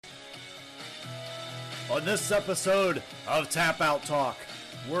On this episode of Tap Out Talk,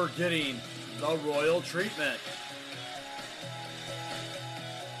 we're getting the royal treatment.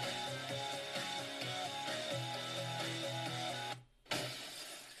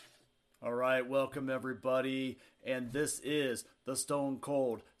 All right, welcome everybody, and this is the Stone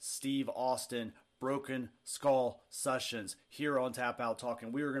Cold Steve Austin Broken Skull Sessions here on Tap Out Talk,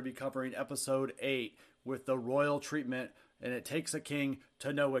 and we are going to be covering episode 8 with the royal treatment. And it takes a king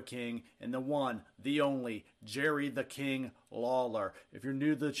to know a king, and the one, the only, Jerry the King Lawler. If you're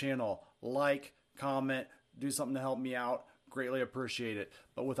new to the channel, like, comment, do something to help me out. Greatly appreciate it.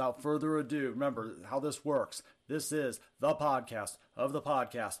 But without further ado, remember how this works. This is the podcast of the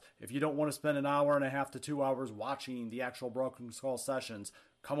podcast. If you don't want to spend an hour and a half to 2 hours watching the actual Broken Skull sessions,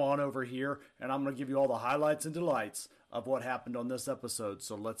 come on over here, and I'm going to give you all the highlights and delights of what happened on this episode.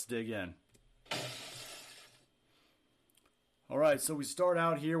 So let's dig in. All right, so we start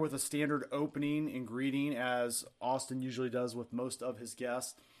out here with a standard opening and greeting, as Austin usually does with most of his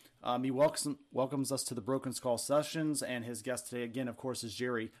guests. He welcomes us to the Broken Skull Sessions, and his guest today, again, of course, is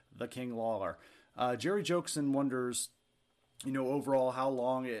Jerry the King Lawler. Jerry jokes and wonders, overall how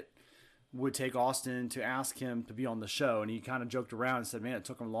long it would take Austin to ask him to be on the show, and he kind of joked around and said, man, it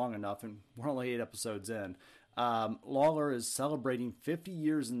took him long enough, and we're only 8 episodes in. Lawler is celebrating 50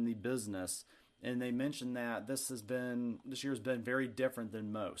 years in the business, and they mentioned that this year has been very different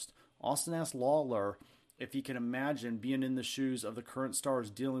than most. Austin asked Lawler if he can imagine being in the shoes of the current stars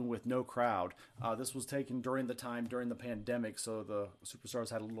dealing with no crowd. This was taken during the pandemic, so the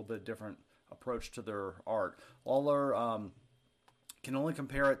superstars had a little bit different approach to their art. Lawler can only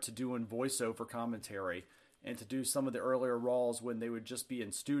compare it to doing voiceover commentary and to do some of the earlier roles when they would just be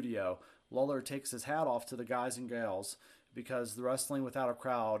in studio. Lawler takes his hat off to the guys and gals, because the wrestling without a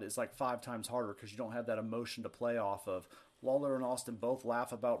crowd is like 5 times harder because you don't have that emotion to play off of. Lawler and Austin both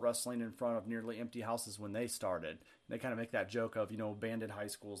laugh about wrestling in front of nearly empty houses when they started. They kind of make that joke of, abandoned high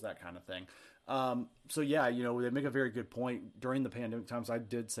schools, that kind of thing. They make a very good point. During the pandemic times, I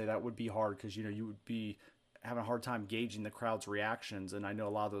did say that would be hard because, you would be having a hard time gauging the crowd's reactions, and I know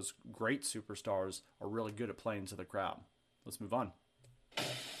a lot of those great superstars are really good at playing to the crowd. Let's move on.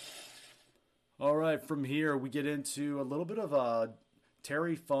 All right, from here we get into a little bit of a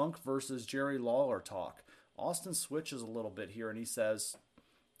Terry Funk versus Jerry Lawler talk. Austin switches a little bit here, and he says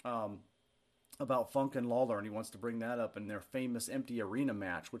about Funk and Lawler, and he wants to bring that up in their famous empty arena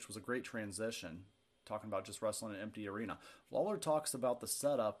match, which was a great transition, talking about just wrestling in an empty arena. Lawler talks about the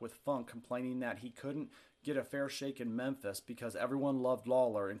setup with Funk complaining that he couldn't get a fair shake in Memphis because everyone loved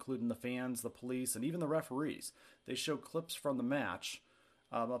Lawler, including the fans, the police, and even the referees. They show clips from the match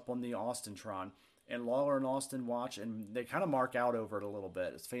up on the Austintron, and Lawler and Austin watch, and they kind of mark out over it a little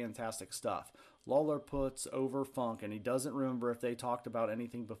bit. It's fantastic stuff. Lawler puts over Funk, and he doesn't remember if they talked about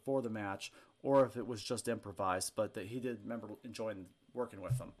anything before the match or if it was just improvised, but that he did remember enjoying working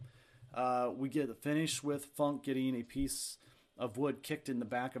with them. We get the finish with Funk getting a piece of wood kicked in the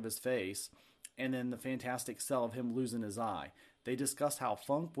back of his face, and then the fantastic sell of him losing his eye. They discuss how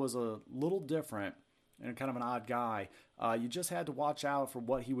Funk was a little different and kind of an odd guy. You just had to watch out for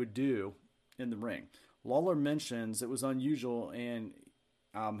what he would do in the ring. Lawler mentions it was unusual, and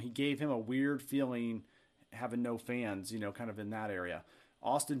he gave him a weird feeling having no fans, kind of in that area.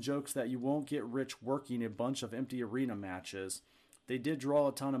 Austin jokes that you won't get rich working a bunch of empty arena matches. They did draw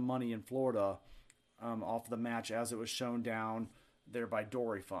a ton of money in Florida off the match, as it was shown down there by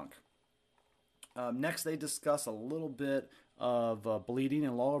Dory Funk. Next, they discuss a little bit of bleeding,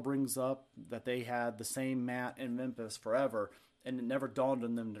 and Lawler brings up that they had the same mat in Memphis forever, and it never dawned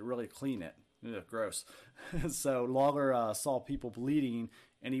on them to really clean it. Ugh, gross. So Lawler saw people bleeding,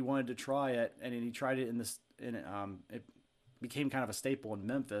 and he wanted to try it, and he tried it it became kind of a staple in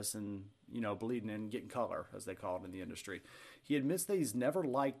Memphis, and bleeding and getting color, as they call it in the industry. He admits that he's never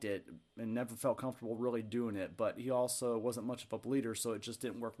liked it and never felt comfortable really doing it, but he also wasn't much of a bleeder, so it just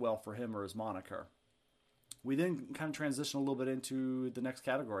didn't work well for him or his moniker. We then kind of transition a little bit into the next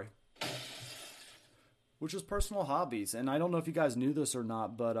category, which is personal hobbies. And I don't know if you guys knew this or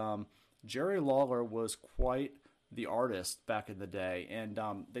not, but Jerry Lawler was quite the artist back in the day, and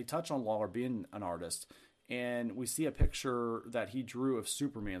they touch on Lawler being an artist. And we see a picture that he drew of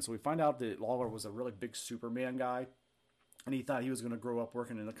Superman. So we find out that Lawler was a really big Superman guy, and he thought he was going to grow up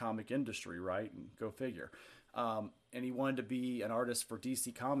working in the comic industry, right? And go figure. And he wanted to be an artist for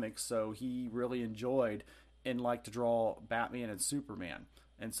DC Comics, so he really enjoyed and liked to draw Batman and Superman.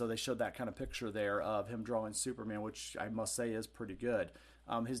 And so they showed that kind of picture there of him drawing Superman, which I must say is pretty good.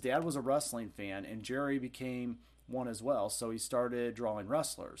 His dad was a wrestling fan, and Jerry became one as well, so he started drawing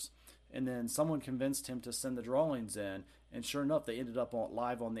wrestlers. And then someone convinced him to send the drawings in, and sure enough, they ended up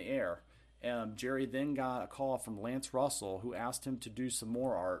live on the air. Jerry then got a call from Lance Russell, who asked him to do some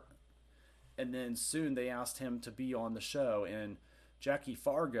more art. And then soon they asked him to be on the show. And Jackie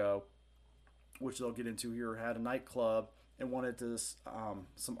Fargo, which they'll get into here, had a nightclub and wanted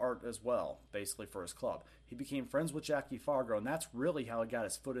some art as well, basically for his club. He became friends with Jackie Fargo, and that's really how he got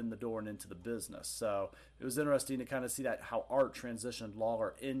his foot in the door and into the business. So it was interesting to kind of see that how art transitioned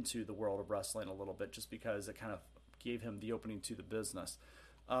Lawler into the world of wrestling a little bit, just because it kind of gave him the opening to the business.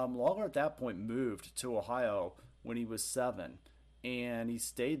 Lawler at that point moved to Ohio when he was 7, and he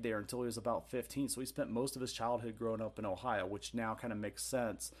stayed there until he was about 15. So he spent most of his childhood growing up in Ohio, which now kind of makes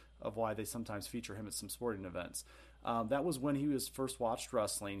sense of why they sometimes feature him at some sporting events. That was when he was first watched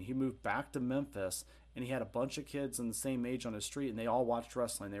wrestling. He moved back to Memphis, and he had a bunch of kids in the same age on his street, and they all watched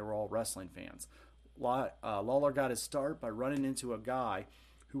wrestling. They were all wrestling fans. Lawler got his start by running into a guy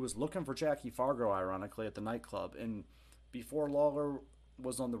who was looking for Jackie Fargo, ironically, at the nightclub. And before Lawler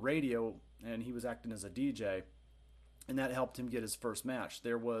was on the radio, and he was acting as a DJ, and that helped him get his first match.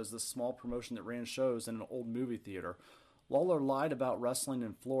 There was this small promotion that ran shows in an old movie theater. Lawler lied about wrestling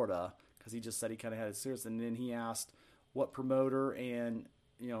in Florida because he just said he kind of had it serious, and then he asked what promoter, and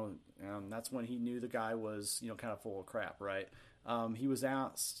that's when he knew the guy was kind of full of crap, right? He was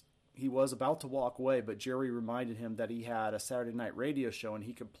about to walk away, but Jerry reminded him that he had a Saturday night radio show and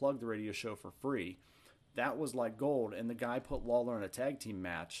he could plug the radio show for free. That was like gold, and the guy put Lawler in a tag team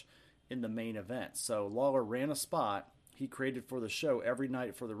match in the main event. So Lawler ran a spot he created for the show every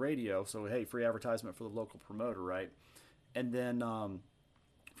night for the radio. So, hey, free advertisement for the local promoter, right? And then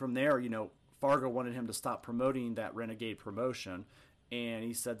from there, Fargo wanted him to stop promoting that Renegade promotion, and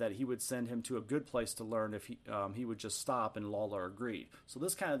he said that he would send him to a good place to learn if he would just stop, and Lawler agreed. So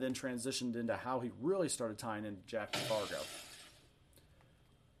this kind of then transitioned into how he really started tying into Jackie Fargo.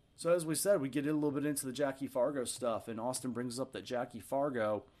 So as we said, we get a little bit into the Jackie Fargo stuff, and Austin brings up that Jackie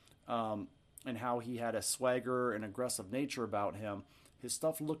Fargo and how he had a swagger and aggressive nature about him. His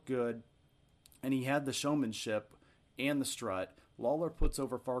stuff looked good, and he had the showmanship and the strut. Lawler puts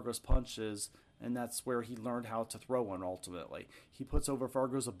over Fargo's punches, and that's where he learned how to throw one ultimately. He puts over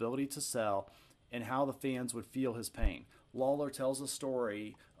Fargo's ability to sell and how the fans would feel his pain. Lawler tells a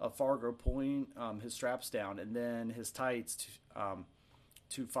story of Fargo pulling his straps down and then his tights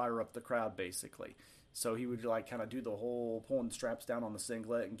to fire up the crowd, basically. So he would kind of do the whole pulling the straps down on the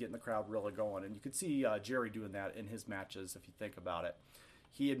singlet and getting the crowd really going. And you could see Jerry doing that in his matches if you think about it.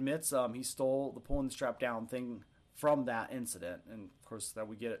 He admits he stole the pulling the strap down thing from that incident. And, of course, that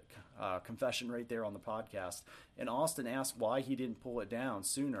we get a confession right there on the podcast. And Austin asks why he didn't pull it down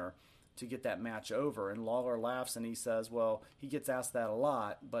sooner to get that match over. And Lawler laughs and he says, well, he gets asked that a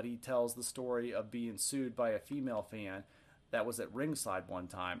lot, but he tells the story of being sued by a female fan that was at ringside one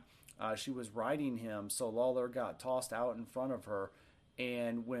time. She was riding him, so Lawler got tossed out in front of her,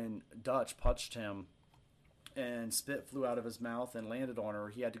 and when Dutch punched him and spit flew out of his mouth and landed on her,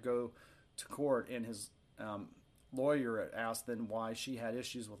 he had to go to court, and his lawyer asked then why she had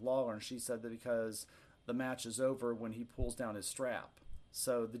issues with Lawler, and she said that because the match is over when he pulls down his strap.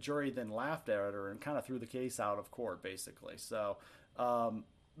 So the jury then laughed at her and kind of threw the case out of court, basically. So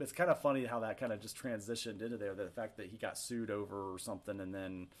it's kind of funny how that kind of just transitioned into there, the fact that he got sued over or something, and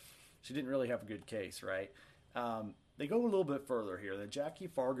then she didn't really have a good case, right? They go a little bit further here. That Jackie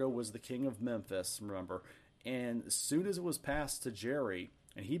Fargo was the king of Memphis, remember, and as soon as it was passed to Jerry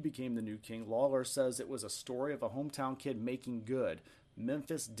and he became the new king, Lawler says it was a story of a hometown kid making good.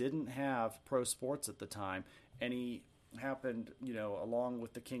 Memphis didn't have pro sports at the time, and he happened, along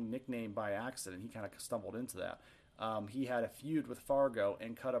with the king nickname by accident. He kind of stumbled into that. He had a feud with Fargo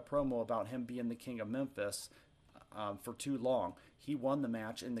and cut a promo about him being the king of Memphis for too long. He won the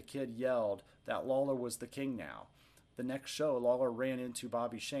match, and the kid yelled that Lawler was the king now. The next show, Lawler ran into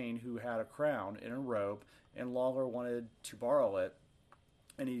Bobby Shane, who had a crown in a robe, and Lawler wanted to borrow it,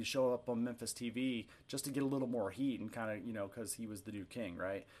 and he showed up on Memphis TV just to get a little more heat and kind of, because he was the new king,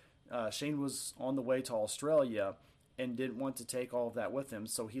 right? Shane was on the way to Australia and didn't want to take all of that with him,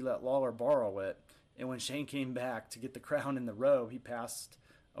 so he let Lawler borrow it. And when Shane came back to get the crown in the robe, he passed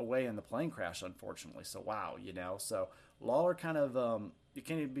away in the plane crash, unfortunately. So, wow, So Lawler kind of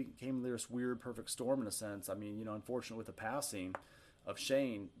became this weird perfect storm in a sense. I mean, unfortunately with the passing of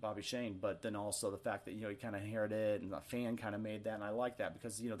Bobby Shane, but then also the fact that, he kind of inherited it, and the fan kind of made that. And I like that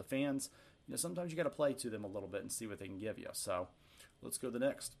because, the fans, sometimes you got to play to them a little bit and see what they can give you. So let's go to the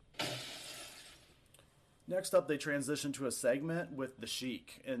next. Next up, they transition to a segment with the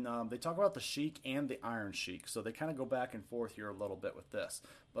Sheik, and they talk about the Sheik and the Iron Sheik, so they kind of go back and forth here a little bit with this.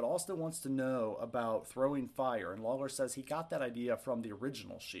 But Austin wants to know about throwing fire, and Lawler says he got that idea from the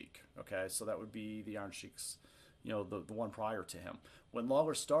original Sheik, okay? So that would be the Iron Sheik's the one prior to him. When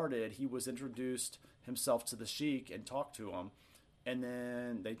Lawler started, he was introduced himself to the Sheik and talked to him. And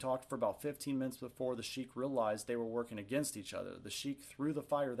then they talked for about 15 minutes before the Sheik realized they were working against each other. The Sheik threw the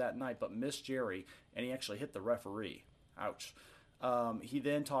fire that night but missed Jerry, and he actually hit the referee. Ouch. He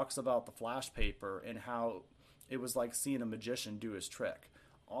then talks about the flash paper and how it was like seeing a magician do his trick.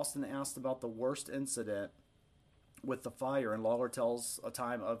 Austin asked about the worst incident with the fire, and Lawler tells a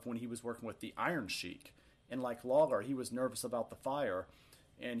time of when he was working with the Iron Sheik. And like Lawler, he was nervous about the fire,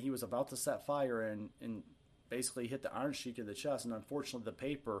 and he was about to set fire and basically hit the Iron Sheik in the chest, and unfortunately the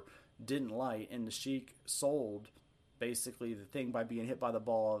paper didn't light, and the Sheik sold basically the thing by being hit by the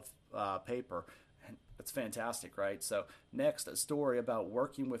ball of paper. And that's fantastic, right? So next, a story about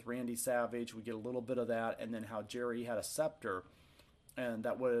working with Randy Savage. We get a little bit of that, and then how Jerry had a scepter and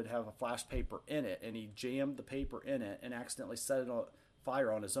that would have a flash paper in it, and he jammed the paper in it and accidentally set it on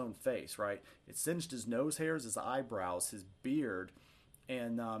fire on his own face, right? It singed his nose hairs, his eyebrows, his beard,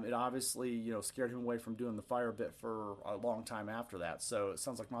 and it obviously, scared him away from doing the fire bit for a long time after that. So it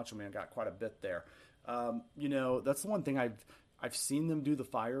sounds like Macho Man got quite a bit there. That's the one thing I've seen them do the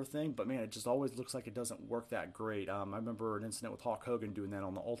fire thing, but man, it just always looks like it doesn't work that great. I remember an incident with Hulk Hogan doing that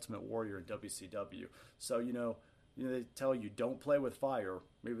on the Ultimate Warrior in WCW. So they tell you don't play with fire.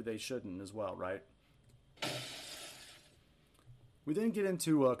 Maybe they shouldn't as well, right? We then get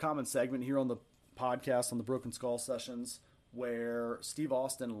into a common segment here on the podcast on the Broken Skull Sessions, where Steve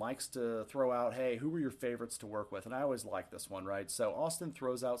Austin likes to throw out, hey, who were your favorites to work with? And I always like this one, right? So Austin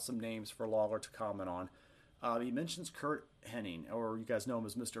throws out some names for Lawler to comment on. He mentions Kurt Hennig, or you guys know him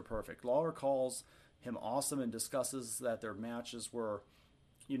as Mr. Perfect. Lawler calls him awesome and discusses that their matches were,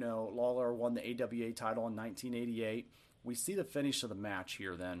 Lawler won the AWA title in 1988. We see the finish of the match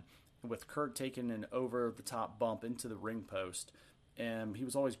here then, with Kurt taking an over-the-top bump into the ring post. And he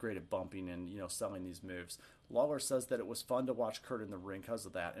was always great at bumping and, selling these moves. Lawler says that it was fun to watch Kurt in the ring because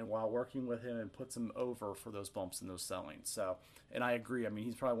of that. And while working with him, and puts him over for those bumps and those sellings. So, and I agree. I mean,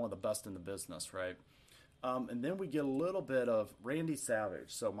 he's probably one of the best in the business, right? And then we get a little bit of Randy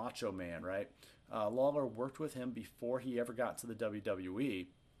Savage, so Macho Man, right? Lawler worked with him before he ever got to the WWE.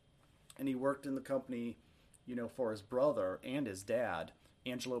 And he worked in the company, for his brother and his dad,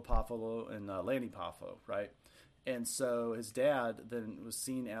 Angelo Poffolo and Lanny Poffo, right? And so his dad then was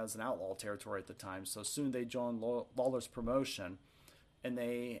seen as an outlaw territory at the time. So soon they joined Lawler's promotion, and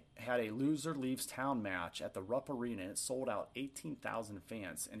they had a loser leaves town match at the Rupp Arena, and it sold out 18,000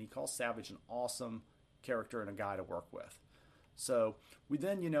 fans. And he calls Savage an awesome character and a guy to work with. So we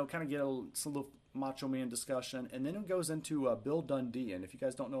then, kind of get some little Macho Man discussion, and then it goes into Bill Dundee. And if you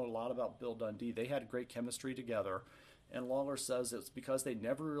guys don't know a lot about Bill Dundee, they had great chemistry together. And Lawler says it's because they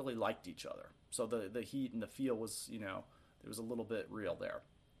never really liked each other. So the heat and the feel was, it was a little bit real there.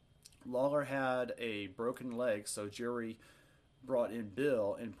 Lawler had a broken leg, so Jerry brought in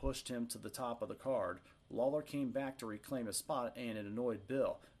Bill and pushed him to the top of the card. Lawler came back to reclaim his spot, and it annoyed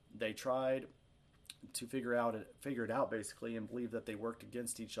Bill. They tried to figure it out basically, and believe that they worked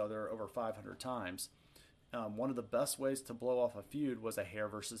against each other over 500 times. One of the best ways to blow off a feud was a hair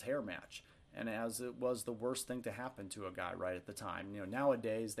versus hair match. And as it was the worst thing to happen to a guy right at the time.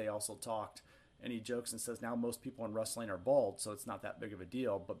 Nowadays they also talked, and he jokes and says now most people in wrestling are bald, so it's not that big of a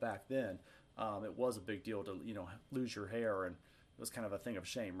deal. But back then, it was a big deal to, lose your hair, and it was kind of a thing of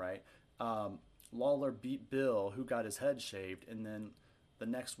shame, right? Lawler beat Bill, who got his head shaved, and then the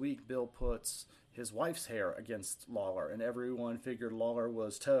next week Bill puts his wife's hair against Lawler, and everyone figured Lawler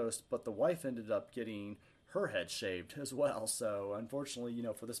was toast, but the wife ended up getting her head shaved as well. So unfortunately,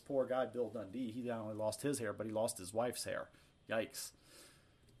 for this poor guy, Bill Dundee, he not only lost his hair, but he lost his wife's hair. Yikes.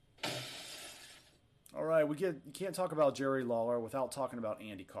 All right, you can't talk about Jerry Lawler without talking about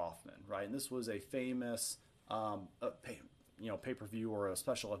Andy Kaufman, right? And this was a famous, pay-per-view or a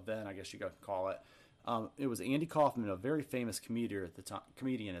special event, I guess you could call it. It was Andy Kaufman, a very famous comedian at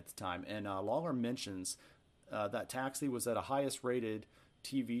the time, and Lawler mentions that Taxi was at a highest-rated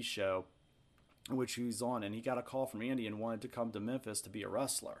TV show in which he was on, and he got a call from Andy and wanted to come to Memphis to be a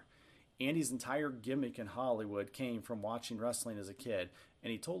wrestler. Andy's entire gimmick in Hollywood came from watching wrestling as a kid,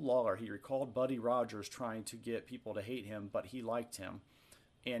 and he told Lawler he recalled Buddy Rogers trying to get people to hate him, but he liked him,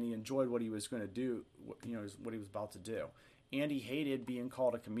 and he enjoyed what he was going to do, what he was about to do. Andy hated being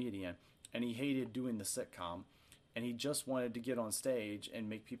called a comedian, and he hated doing the sitcom, and he just wanted to get on stage and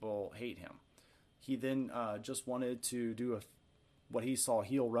make people hate him. He then just wanted to do what he saw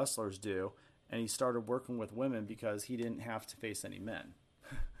heel wrestlers do, and he started working with women because he didn't have to face any men.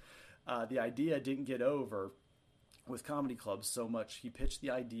 The idea didn't get over with comedy clubs so much. He pitched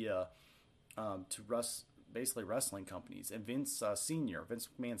the idea to basically wrestling companies, and Vince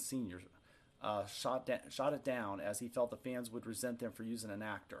McMahon Sr. shot it down as he felt the fans would resent them for using an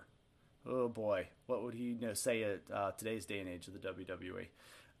actor. Oh boy, what would he say at today's day and age of the WWE?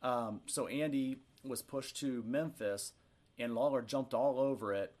 So Andy was pushed to Memphis, and Lawler jumped all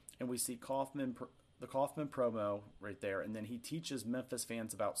over it, and we see the Kaufman promo right there, and then he teaches Memphis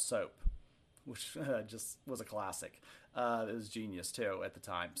fans about soap, which just was a classic. It was genius too at the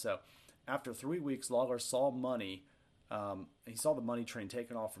time. So after 3 weeks, Lawler saw money. He saw the money train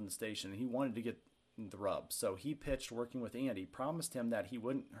taken off from the station, and he wanted to get the rub. So he pitched working with Andy, promised him that he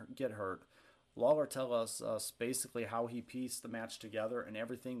wouldn't get hurt. Lawler tells us basically how he pieced the match together, and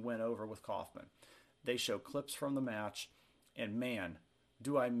everything went over with Kaufman. They show clips from the match, and man,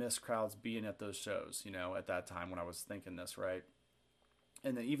 do I miss crowds being at those shows, at that time when I was thinking this, right?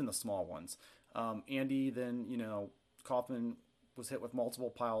 And then even the small ones. Andy then, Kaufman was hit with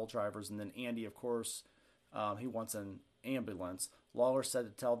multiple pile drivers, and then Andy, of course, he wants an ambulance. Lawler said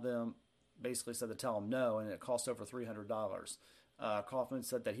to tell him no, and it cost over $300. Kaufman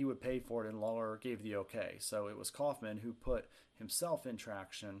said that he would pay for it, and Lawler gave the okay. So it was Kaufman who put himself in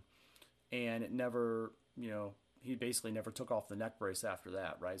traction, and it never, he basically never took off the neck brace after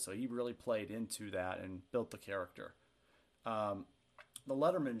that, right? So he really played into that and built the character. The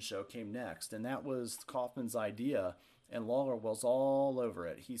Letterman show came next, and that was Kaufman's idea, and Lawler was all over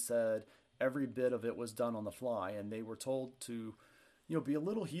it. He said every bit of it was done on the fly, and they were told to be a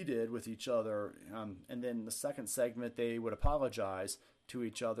little heated with each other. And then the second segment, they would apologize to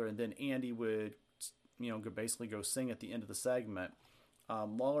each other, and then Andy would, basically go sing at the end of the segment.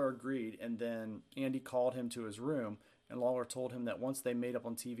 Lawler agreed, and then Andy called him to his room, and Lawler told him that once they made up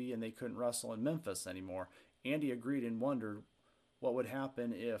on TV and they couldn't wrestle in Memphis anymore, Andy agreed and wondered what would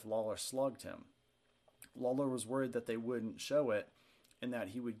happen if Lawler slugged him. Lawler was worried that they wouldn't show it and that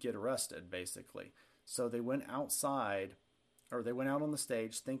he would get arrested, basically. So they went outside, or they went out on the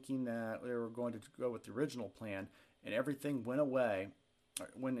stage thinking that they were going to go with the original plan, and everything went away.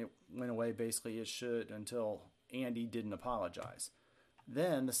 When it went away, basically, it should, until Andy didn't apologize.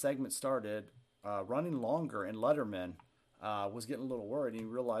 Then the segment started running longer, and Letterman was getting a little worried, and he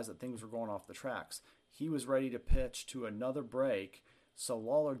realized that things were going off the tracks. He was ready to pitch to another break, so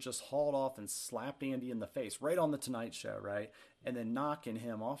Lawler just hauled off and slapped Andy in the face, right on the Tonight Show, right? And then knocking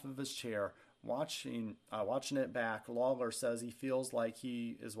him off of his chair. Watching it back, Lawler says he feels like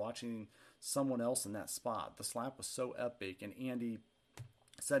he is watching someone else in that spot. The slap was so epic, and Andy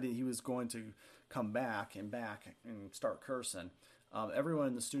said he was going to come back and start cursing. Everyone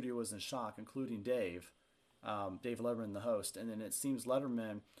in the studio was in shock, including Dave Letterman, the host. And then it seems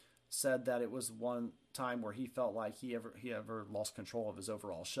Letterman said that it was one time where he felt like he ever lost control of his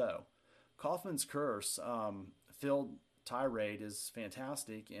overall show. Kaufman's curse filled tirade is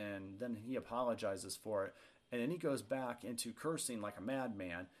fantastic, and then he apologizes for it, and then he goes back into cursing like a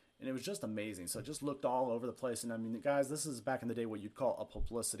madman, and it was just amazing. So it just looked all over the place. And I mean, guys, this is back in the day what you'd call a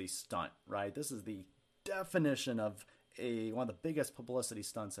publicity stunt, right? This is the definition of one of the biggest publicity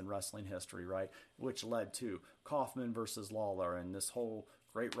stunts in wrestling history, right? Which led to Kaufman versus Lawler and this whole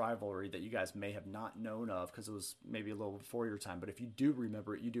great rivalry that you guys may have not known of because it was maybe a little before your time. But if you do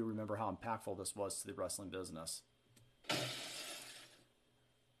remember it, you do remember how impactful this was to the wrestling business.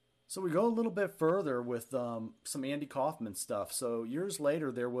 So we go a little bit further with some Andy Kaufman stuff. So years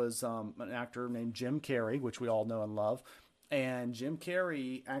later, there was an actor named Jim Carrey, which we all know and love. And Jim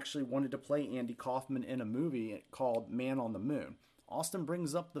Carrey actually wanted to play Andy Kaufman in a movie called Man on the Moon. Austin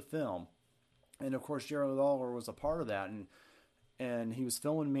brings up the film. And of course, Jerry Lawler was a part of that. And he was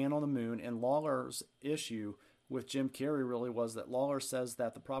filming Man on the Moon. And Lawler's issue with Jim Carrey really was that Lawler says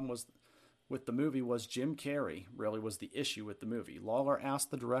that the problem was with the movie was Jim Carrey really was the issue with the movie. Lawler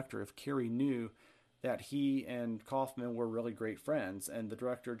asked the director if Carrey knew that he and Kaufman were really great friends, and the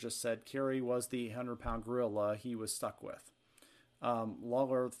director just said Carrey was the 100-pound gorilla he was stuck with.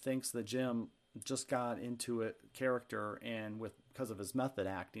 Lawler thinks that Jim just got into a character and because of his method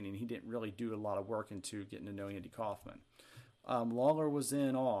acting, and he didn't really do a lot of work into getting to know Andy Kaufman. Lawler was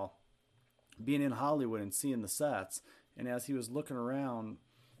in awe, being in Hollywood and seeing the sets, and as he was looking around,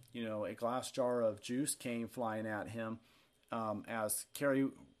 a glass jar of juice came flying at him as Carrey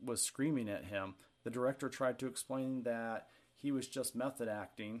was screaming at him. The director tried to explain that he was just method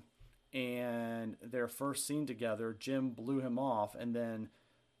acting, and their first scene together, Jim blew him off, and then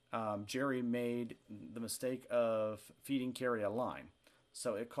Jerry made the mistake of feeding Carrey a line.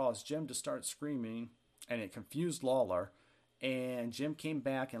 So it caused Jim to start screaming, and it confused Lawler, and Jim came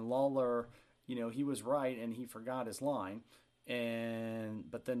back, and Lawler, he was right, and he forgot his line.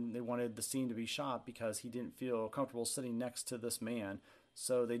 But then they wanted the scene to be shot because he didn't feel comfortable sitting next to this man.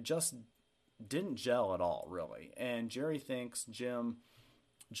 So they just didn't gel at all, really. And Jerry thinks Jim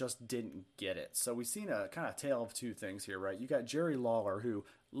just didn't get it. So we've seen a kind of tale of two things here, right? You got Jerry Lawler, who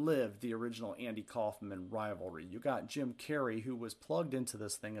lived the original Andy Kaufman rivalry. You got Jim Carrey, who was plugged into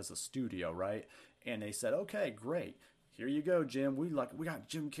this thing as a studio, right? And they said, okay, great. Here you go, Jim. We got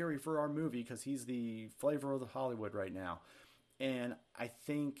Jim Carrey for our movie because he's the flavor of the Hollywood right now. And I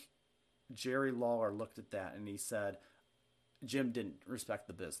think Jerry Lawler looked at that and he said, Jim didn't respect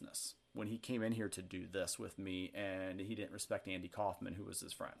the business when he came in here to do this with me, and he didn't respect Andy Kaufman, who was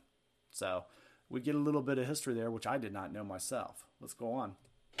his friend. So we get a little bit of history there, which I did not know myself. Let's go on.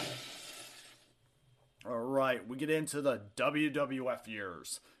 All right, we get into the WWF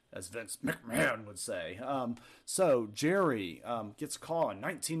years, as Vince McMahon would say. So Jerry gets a call in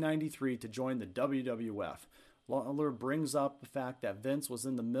 1993 to join the WWF. Lawler brings up the fact that Vince was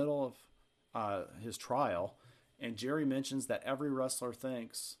in the middle of his trial, and Jerry mentions that every wrestler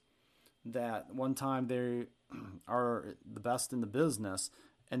thinks that one time they are the best in the business,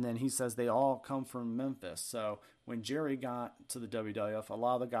 and then he says they all come from Memphis. So when Jerry got to the WWF, a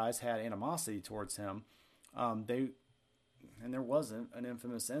lot of the guys had animosity towards him. And there wasn't an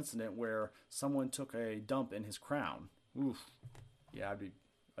infamous incident where someone took a dump in his crown. Oof. Yeah, I'd be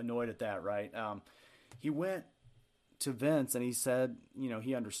annoyed at that, right? He went to Vince and he said,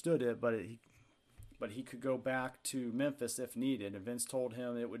 he understood it, but he could go back to Memphis if needed. And Vince told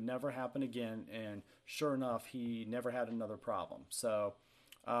him it would never happen again. And sure enough, he never had another problem. So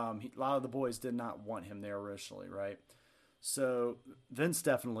a lot of the boys did not want him there originally, right? So Vince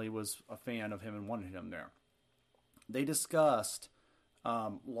definitely was a fan of him and wanted him there. They discussed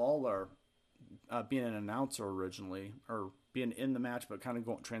Lawler being an announcer originally, or being in the match, but kind of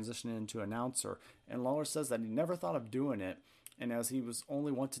transitioning into announcer. And Lawler says that he never thought of doing it, and as he was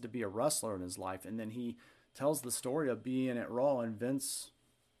only wanted to be a wrestler in his life. And then he tells the story of being at Raw and Vince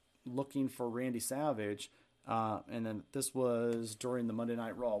looking for Randy Savage. And then this was during the Monday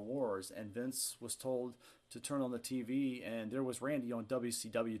Night Raw Wars, and Vince was told to turn on the TV, and there was Randy on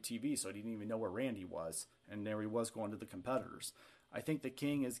WCW TV, so he didn't even know where Randy was, and there he was going to the competitors. I think the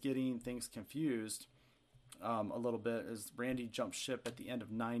King is getting things confused a little bit as Randy jumped ship at the end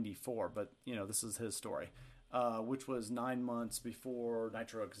of '94, but this is his story, which was 9 months before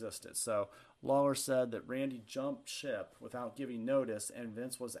Nitro existed. So Lawler said that Randy jumped ship without giving notice, and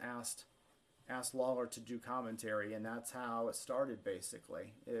Vince was asked Lawler to do commentary, and that's how it started.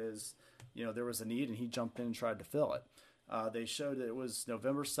 Basically, there was a need, and he jumped in and tried to fill it. They showed that it was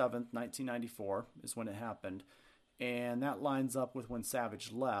November 7th, 1994 is when it happened, and that lines up with when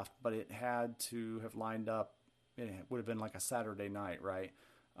Savage left, but it had to have lined up, it would have been like a Saturday night, right,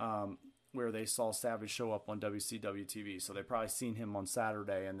 where they saw Savage show up on WCW TV, so they probably seen him on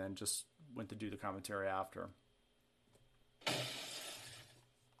Saturday and then just went to do the commentary after.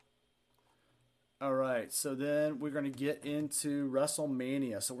 All right, so then we're going to get into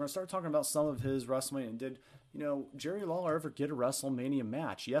WrestleMania. So we're going to start talking about some of his WrestleMania. Did, Jerry Lawler ever get a WrestleMania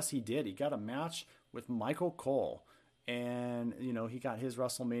match? Yes, he did. He got a match with Michael Cole. And, he got his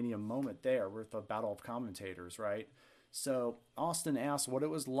WrestleMania moment there with the Battle of Commentators, right? So Austin asked what it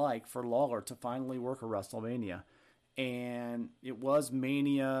was like for Lawler to finally work a WrestleMania. And it was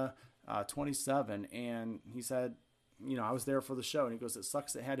Mania 27. And he said, I was there for the show. And he goes, it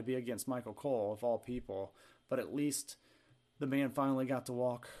sucks it had to be against Michael Cole, of all people. But at least the man finally got to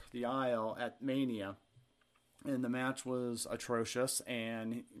walk the aisle at Mania. And the match was atrocious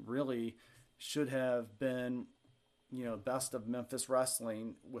and really should have been, best of Memphis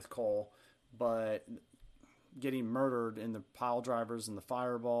wrestling with Cole. But getting murdered in the pile drivers and the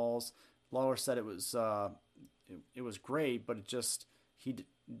fireballs, Lawler said it was great, but he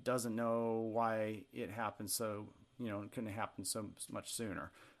doesn't know why it happened so. It couldn't happen so much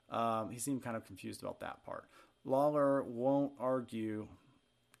sooner. He seemed kind of confused about that part. Lawler won't argue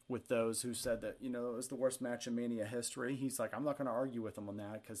with those who said that, it was the worst match in Mania history. He's like, I'm not going to argue with him on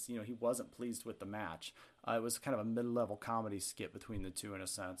that because, he wasn't pleased with the match. It was kind of a mid-level comedy skit between the two in a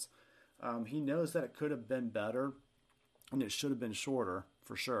sense. He knows that it could have been better and it should have been shorter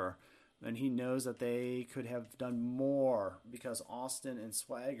for sure. And he knows that they could have done more because Austin and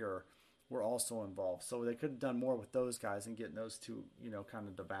Swagger were also involved. So they could have done more with those guys and getting those two, kind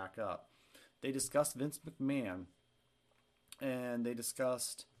of to back up. They discussed Vince McMahon, and they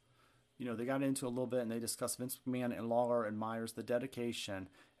discussed, they got into a little bit, and they discussed Vince McMahon, and Lawler admires the dedication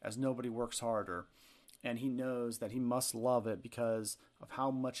as nobody works harder. And he knows that he must love it because of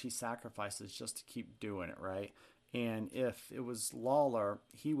how much he sacrifices just to keep doing it, right? And if it was Lawler,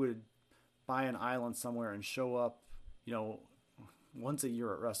 he would buy an island somewhere and show up, once a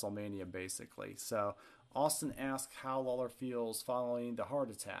year at WrestleMania, basically. So Austin asked how Lawler feels following the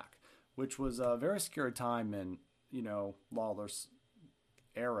heart attack, which was a very scary time in, Lawler's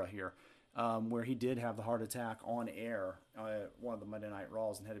era here, where he did have the heart attack on air at one of the Monday Night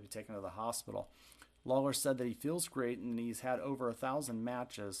Raws and had to be taken to the hospital. Lawler said that he feels great and he's had over 1,000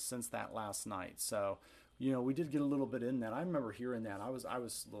 matches since that last night. So, we did get a little bit in that. I remember hearing that. I was a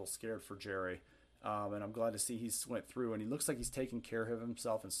little scared for Jerry, and I'm glad to see he's went through. And he looks like he's taken care of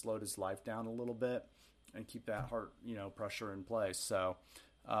himself and slowed his life down a little bit and keep that heart, pressure in place. So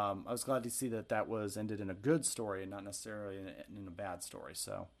I was glad to see that was ended in a good story and not necessarily in a bad story.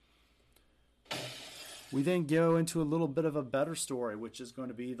 So we then go into a little bit of a better story, which is going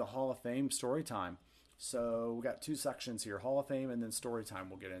to be the Hall of Fame story time. So we got two sections here, Hall of Fame and then story time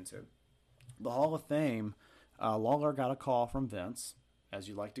we'll get into. The Hall of Fame, Lawler got a call from Vince, as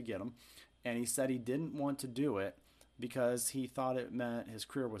you like to get him, and he said he didn't want to do it because he thought it meant his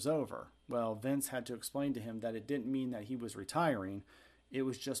career was over. Well, Vince had to explain to him that it didn't mean that he was retiring. It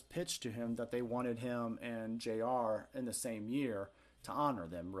was just pitched to him that they wanted him and JR in the same year to honor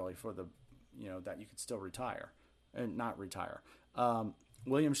them, really, for the, that you could still retire and not retire.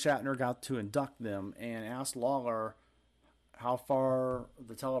 William Shatner got to induct them and asked Lawler how far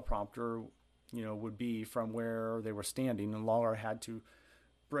the teleprompter, would be from where they were standing, and Lawler had to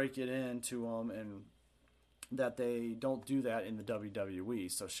break it in to them, and that they don't do that in the WWE.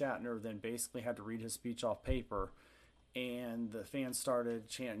 So Shatner then basically had to read his speech off paper, and the fans started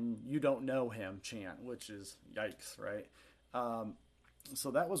chanting, "You don't know him," chant, which is yikes, right? So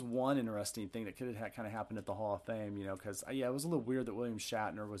that was one interesting thing that could have kind of happened at the Hall of Fame, because, it was a little weird that William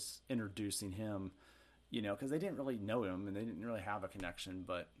Shatner was introducing him, because they didn't really know him and they didn't really have a connection,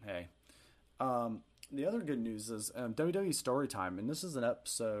 but hey. The other good news is WWE Storytime, and this is an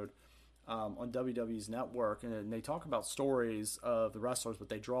episode on WWE's network, and they talk about stories of the wrestlers, but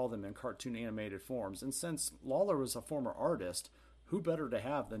they draw them in cartoon animated forms. And since Lawler was a former artist, who better to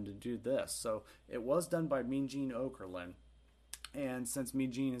have than to do this? So it was done by Mean Gene Okerlund, and since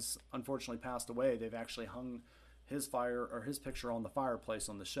Mean Gene has unfortunately passed away, they've actually hung his picture on the fireplace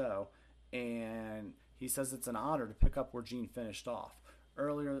on the show, and he says it's an honor to pick up where Gene finished off.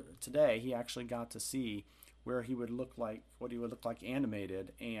 Earlier today, he actually got to see what he would look like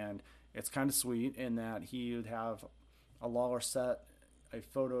animated, and it's kind of sweet in that he would have a Lawler set a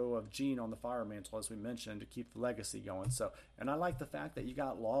photo of Gene on the fire mantle, as we mentioned, to keep the legacy going. So, and I like the fact that you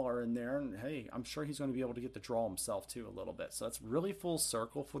got Lawler in there, and hey, I'm sure he's going to be able to get the draw himself too a little bit. So that's really full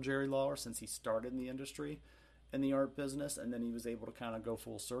circle for Jerry Lawler, since he started in the industry, in the art business, and then he was able to kind of go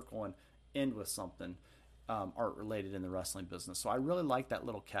full circle and end with something art related in the wrestling business. So I really like that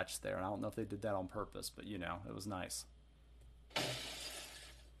little catch there, and I don't know if they did that on purpose, but it was nice.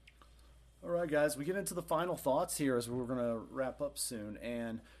 All right, guys, we get into the final thoughts here as we're going to wrap up soon.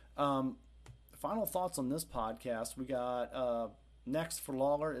 And final thoughts on this podcast, we got next for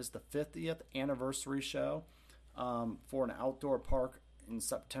Lawler is the 50th anniversary show for an outdoor park in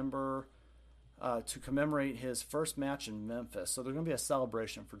September to commemorate his first match in Memphis. So there's going to be a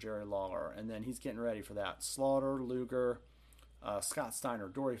celebration for Jerry Lawler, and then he's getting ready for that. Slaughter, Luger, Scott Steiner,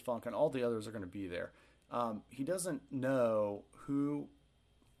 Dory Funk, and all the others are going to be there. He doesn't know who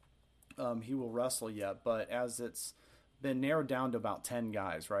he will wrestle yet, but as it's been narrowed down to about 10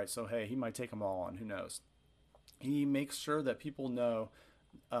 guys, right? So, hey, he might take them all on. Who knows? He makes sure that people know,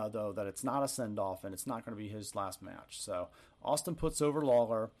 though, that it's not a send-off and it's not going to be his last match. So Austin puts over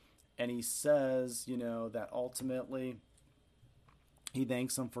Lawler, and he says, that ultimately he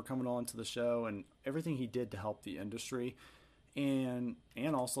thanks him for coming on to the show and everything he did to help the industry. And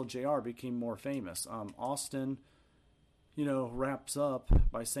also JR became more famous. Austin, wraps up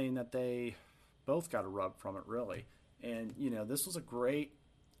by saying that they both got a rub from it, really. And, this was great,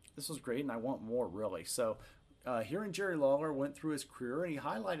 and I want more, really. So hearing Jerry Lawler went through his career, and he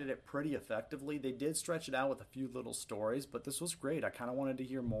highlighted it pretty effectively. They did stretch it out with a few little stories, but this was great. I kind of wanted to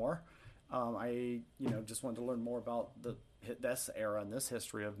hear more. I just wanted to learn more about this era and this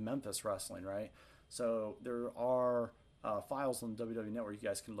history of Memphis wrestling, right? So there are files on the WWE Network. You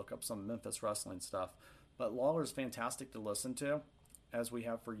guys can look up some Memphis wrestling stuff. But Lawler is fantastic to listen to, as we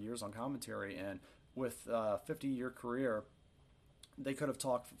have for years on commentary. And with a 50-year career, they could have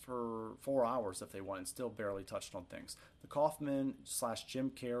talked for 4 hours if they wanted and still barely touched on things. The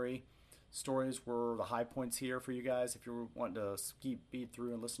Kaufman/Jim Carrey stories were the high points here for you guys if you're wanting to beat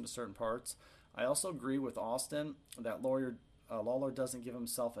through and listen to certain parts. I also agree with Austin that Lawler doesn't give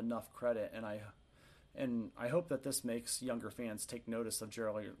himself enough credit, and I hope that this makes younger fans take notice of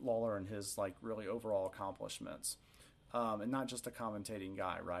Jerry Lawler and his really overall accomplishments, and not just a commentating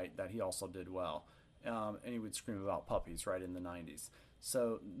guy, right? That he also did well, and he would scream about puppies, right, in the 90s.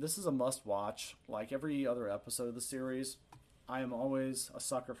 So this is a must-watch. Like every other episode of the series, I am always a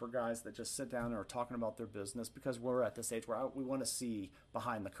sucker for guys that just sit down and are talking about their business, because we're at this age where we want to see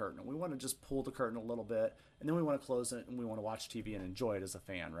behind the curtain. We want to just pull the curtain a little bit, and then we want to close it, and we want to watch TV and enjoy it as a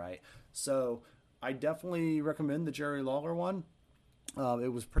fan, right? So I definitely recommend the Jerry Lawler one.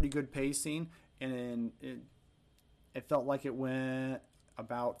 It was pretty good pacing, and it felt like it went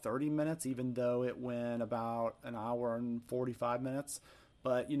about 30 minutes, even though it went about an hour and 45 minutes.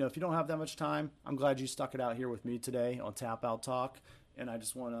 But, if you don't have that much time, I'm glad you stuck it out here with me today on Tap Out Talk. And I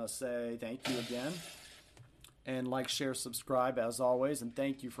just want to say thank you again. And like, share, subscribe as always. And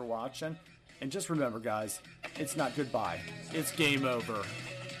thank you for watching. And just remember, guys, it's not goodbye. It's game over.